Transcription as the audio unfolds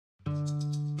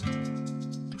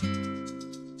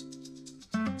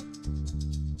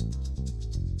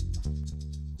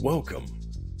Welcome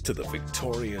to the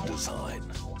Victoria Design,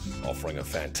 offering a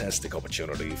fantastic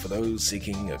opportunity for those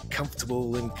seeking a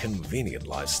comfortable and convenient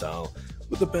lifestyle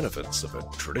with the benefits of a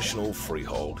traditional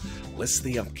freehold, less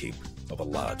the upkeep of a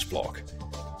large block.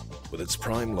 With its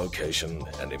prime location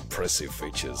and impressive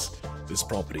features, this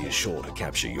property is sure to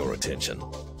capture your attention.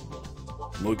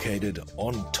 Located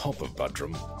on top of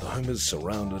Buderim, the home is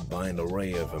surrounded by an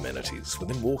array of amenities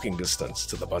within walking distance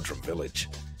to the Buderim Village.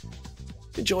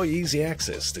 Enjoy easy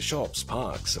access to shops,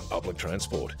 parks and public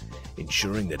transport,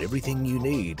 ensuring that everything you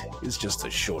need is just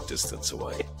a short distance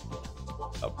away.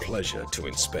 A pleasure to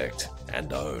inspect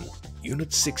and own.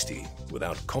 Unit 60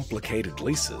 without complicated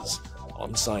leases,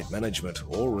 on-site management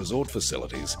or resort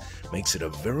facilities makes it a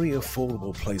very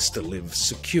affordable place to live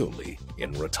securely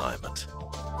in retirement.